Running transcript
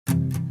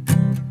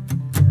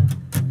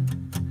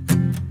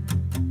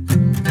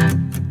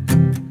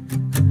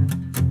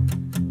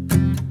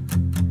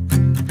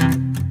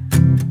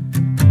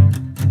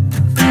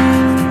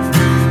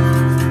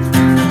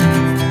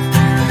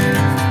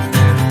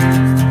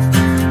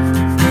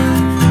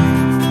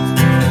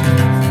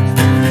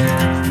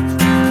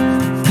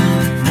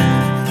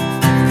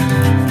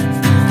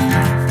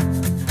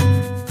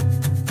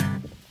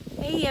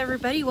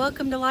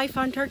welcome to Life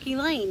on Turkey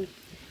Lane.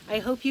 I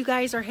hope you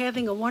guys are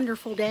having a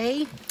wonderful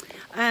day.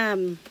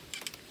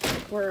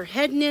 We're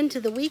heading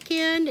into the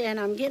weekend and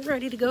I'm getting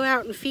ready to go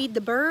out and feed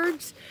the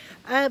birds.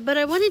 But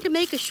I wanted to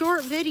make a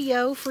short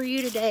video for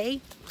you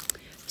today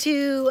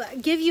to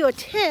give you a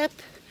tip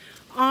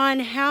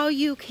on how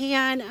you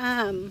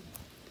can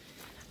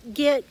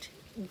get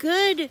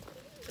good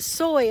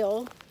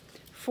soil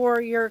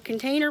for your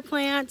container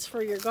plants,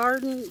 for your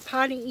garden,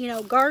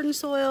 potting, garden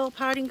soil,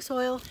 potting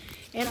soil,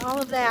 and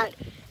all of that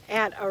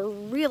at a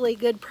really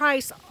good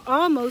price,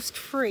 almost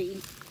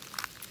free.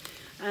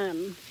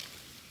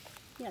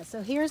 Yeah,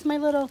 so here's my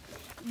little,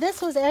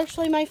 this was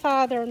actually my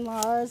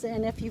father-in-law's,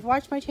 and if you've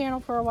watched my channel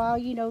for a while,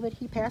 you know that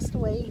he passed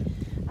away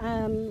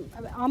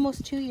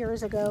almost 2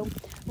 years ago.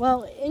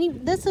 Well,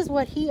 this is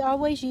what he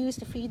always used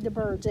to feed the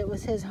birds. It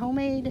was his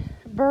homemade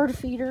bird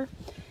feeder.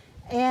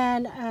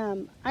 And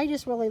I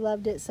just really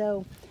loved it,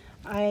 so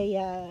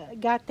I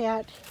got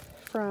that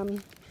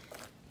from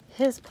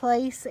his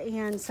place.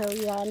 And so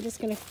yeah, I'm just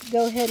going to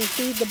go ahead and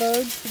feed the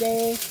birds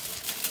today.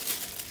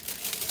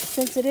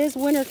 Since it is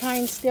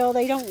wintertime still,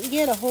 they don't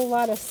get a whole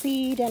lot of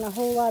seed and a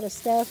whole lot of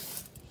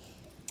stuff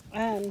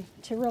to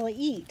really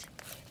eat.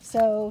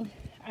 So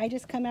I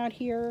just come out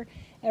here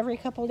every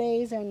couple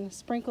days and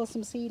sprinkle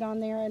some seed on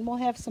there, and we'll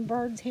have some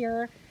birds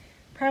here.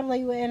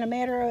 Probably in a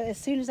matter of, as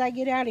soon as I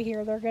get out of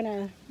here, they're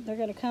gonna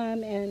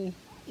come and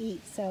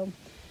eat. So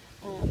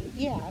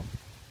yeah.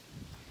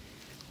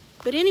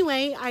 But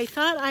anyway, I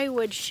thought I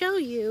would show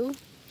you.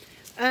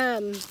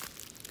 Garden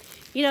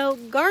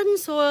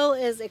soil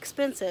is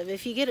expensive.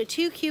 If you get a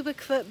 2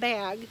 cubic foot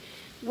bag,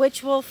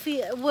 which will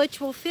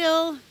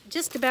fill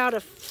just about a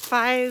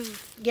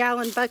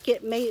 5-gallon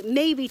bucket,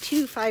 maybe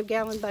 2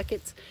 5-gallon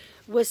buckets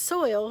with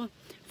soil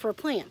for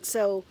plants.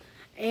 So,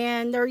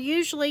 and they're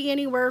usually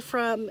anywhere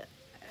from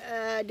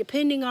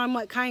depending on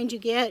what kind you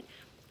get,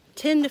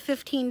 $10 to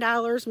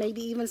 $15,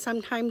 maybe even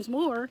sometimes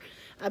more,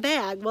 a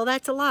bag. Well,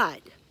 that's a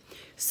lot.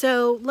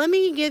 So let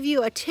me give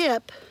you a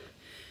tip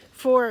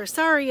for,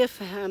 sorry if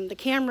the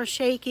camera's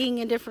shaking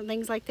and different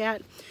things like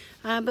that,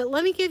 but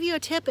let me give you a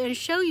tip and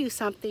show you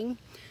something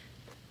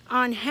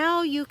on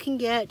how you can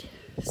get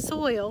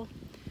soil,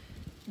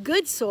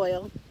 good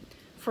soil,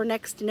 for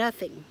next to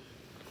nothing.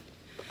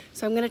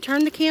 So I'm going to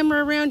turn the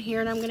camera around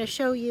here and I'm going to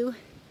show you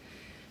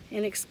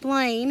and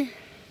explain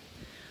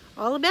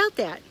all about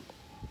that.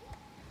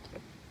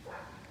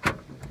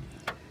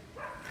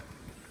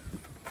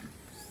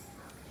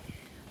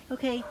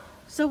 Okay,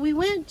 so we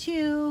went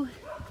to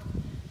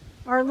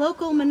our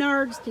local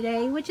Menards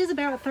today, which is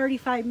about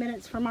 35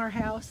 minutes from our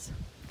house.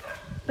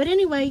 But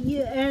anyway,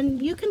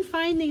 you can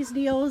find these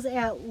deals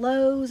at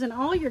Lowe's and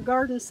all your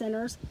garden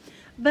centers.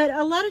 But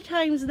a lot of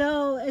times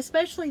though,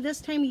 especially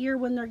this time of year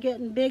when they're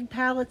getting big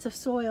pallets of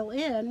soil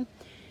in,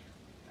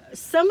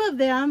 some of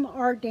them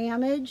are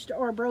damaged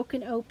or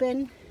broken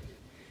open.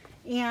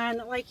 And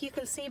like you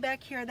can see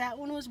back here, that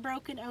one was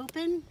broken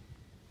open.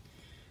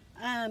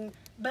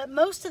 But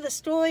most of the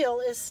soil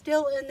is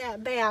still in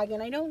that bag.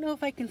 And I don't know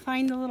if I can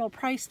find the little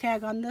price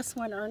tag on this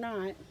one or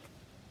not.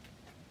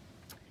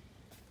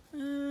 I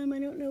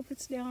don't know if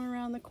it's down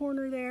around the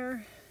corner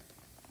there.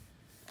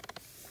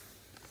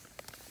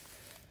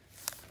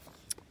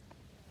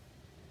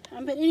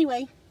 But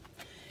anyway,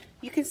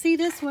 you can see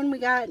this one. We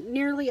got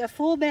nearly a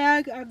full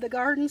bag of the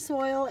garden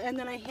soil. And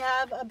then I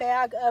have a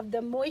bag of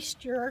the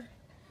moisture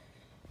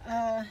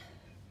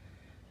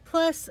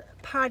plus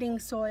potting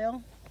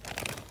soil.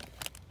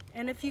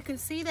 And if you can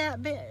see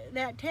that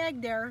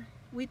tag there,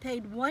 we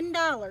paid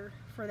 $1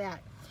 for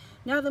that.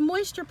 Now the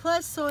moisture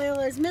plus soil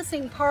is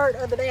missing part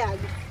of the bag,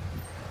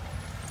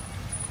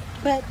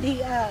 but the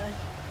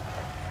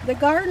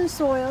garden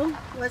soil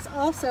was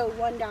also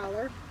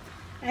 $1,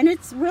 and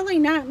it's really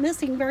not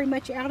missing very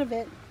much out of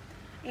it.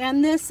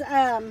 And this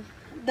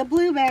the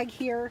blue bag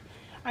here,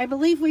 I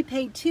believe we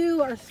paid $2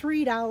 or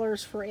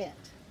 $3 for it.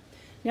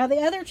 Now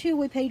the other two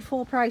we paid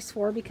full price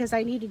for because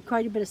I needed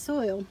quite a bit of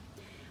soil.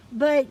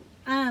 But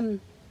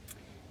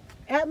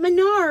at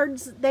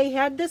Menards, they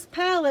had this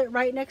pallet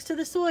right next to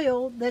the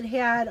soil that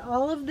had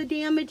all of the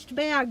damaged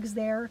bags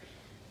there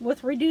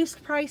with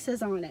reduced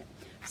prices on it.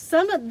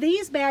 Some of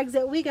these bags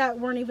that we got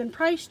weren't even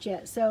priced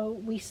yet.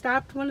 So we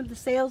stopped one of the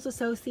sales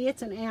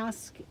associates and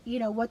asked,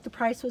 what the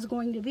price was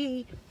going to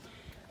be.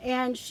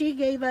 And she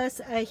gave us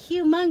a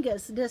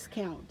humongous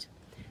discount.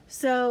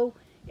 So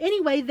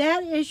anyway,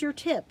 that is your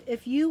tip.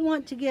 If you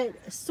want to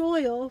get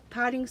soil,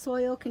 potting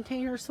soil,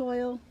 container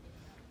soil,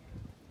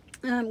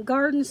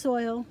 garden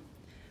soil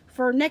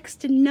for next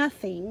to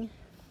nothing.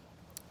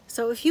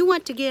 So if you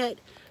want to get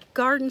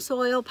garden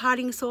soil,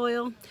 potting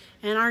soil,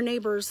 and our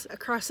neighbors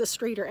across the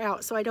street are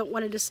out, so I don't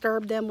want to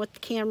disturb them with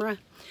the camera.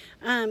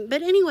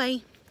 But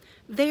anyway,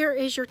 there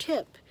is your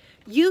tip.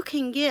 You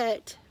can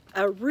get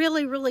a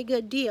really, really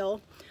good deal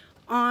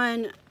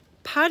on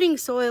potting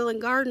soil and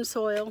garden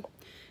soil.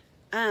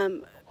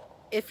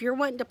 If you're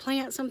wanting to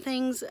plant some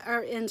things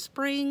in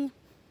spring,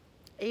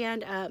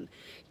 and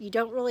you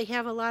don't really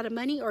have a lot of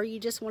money, or you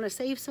just want to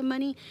save some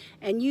money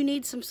and you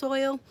need some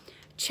soil,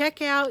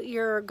 check out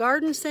your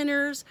garden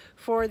centers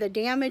for the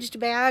damaged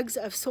bags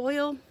of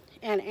soil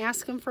and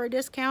ask them for a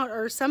discount,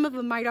 or some of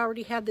them might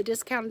already have the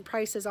discounted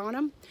prices on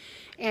them,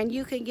 and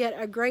you can get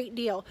a great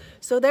deal.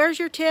 So there's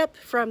your tip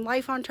from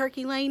Life on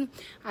Turkey Lane.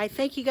 I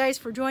thank you guys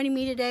for joining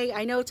me today.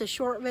 I know it's a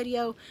short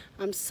video.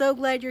 I'm so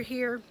glad you're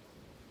here.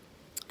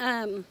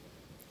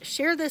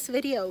 Share this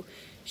video,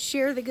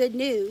 share the good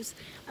news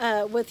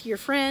with your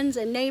friends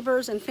and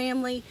neighbors and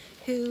family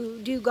who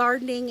do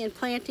gardening and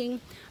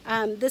planting.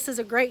 This is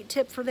a great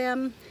tip for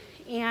them.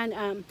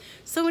 And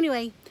so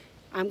anyway,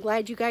 I'm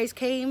glad you guys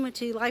came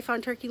to Life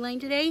on Turkey Lane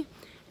today,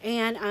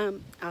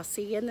 and I'll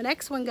see you in the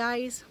next one,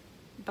 guys.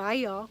 Bye,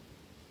 y'all.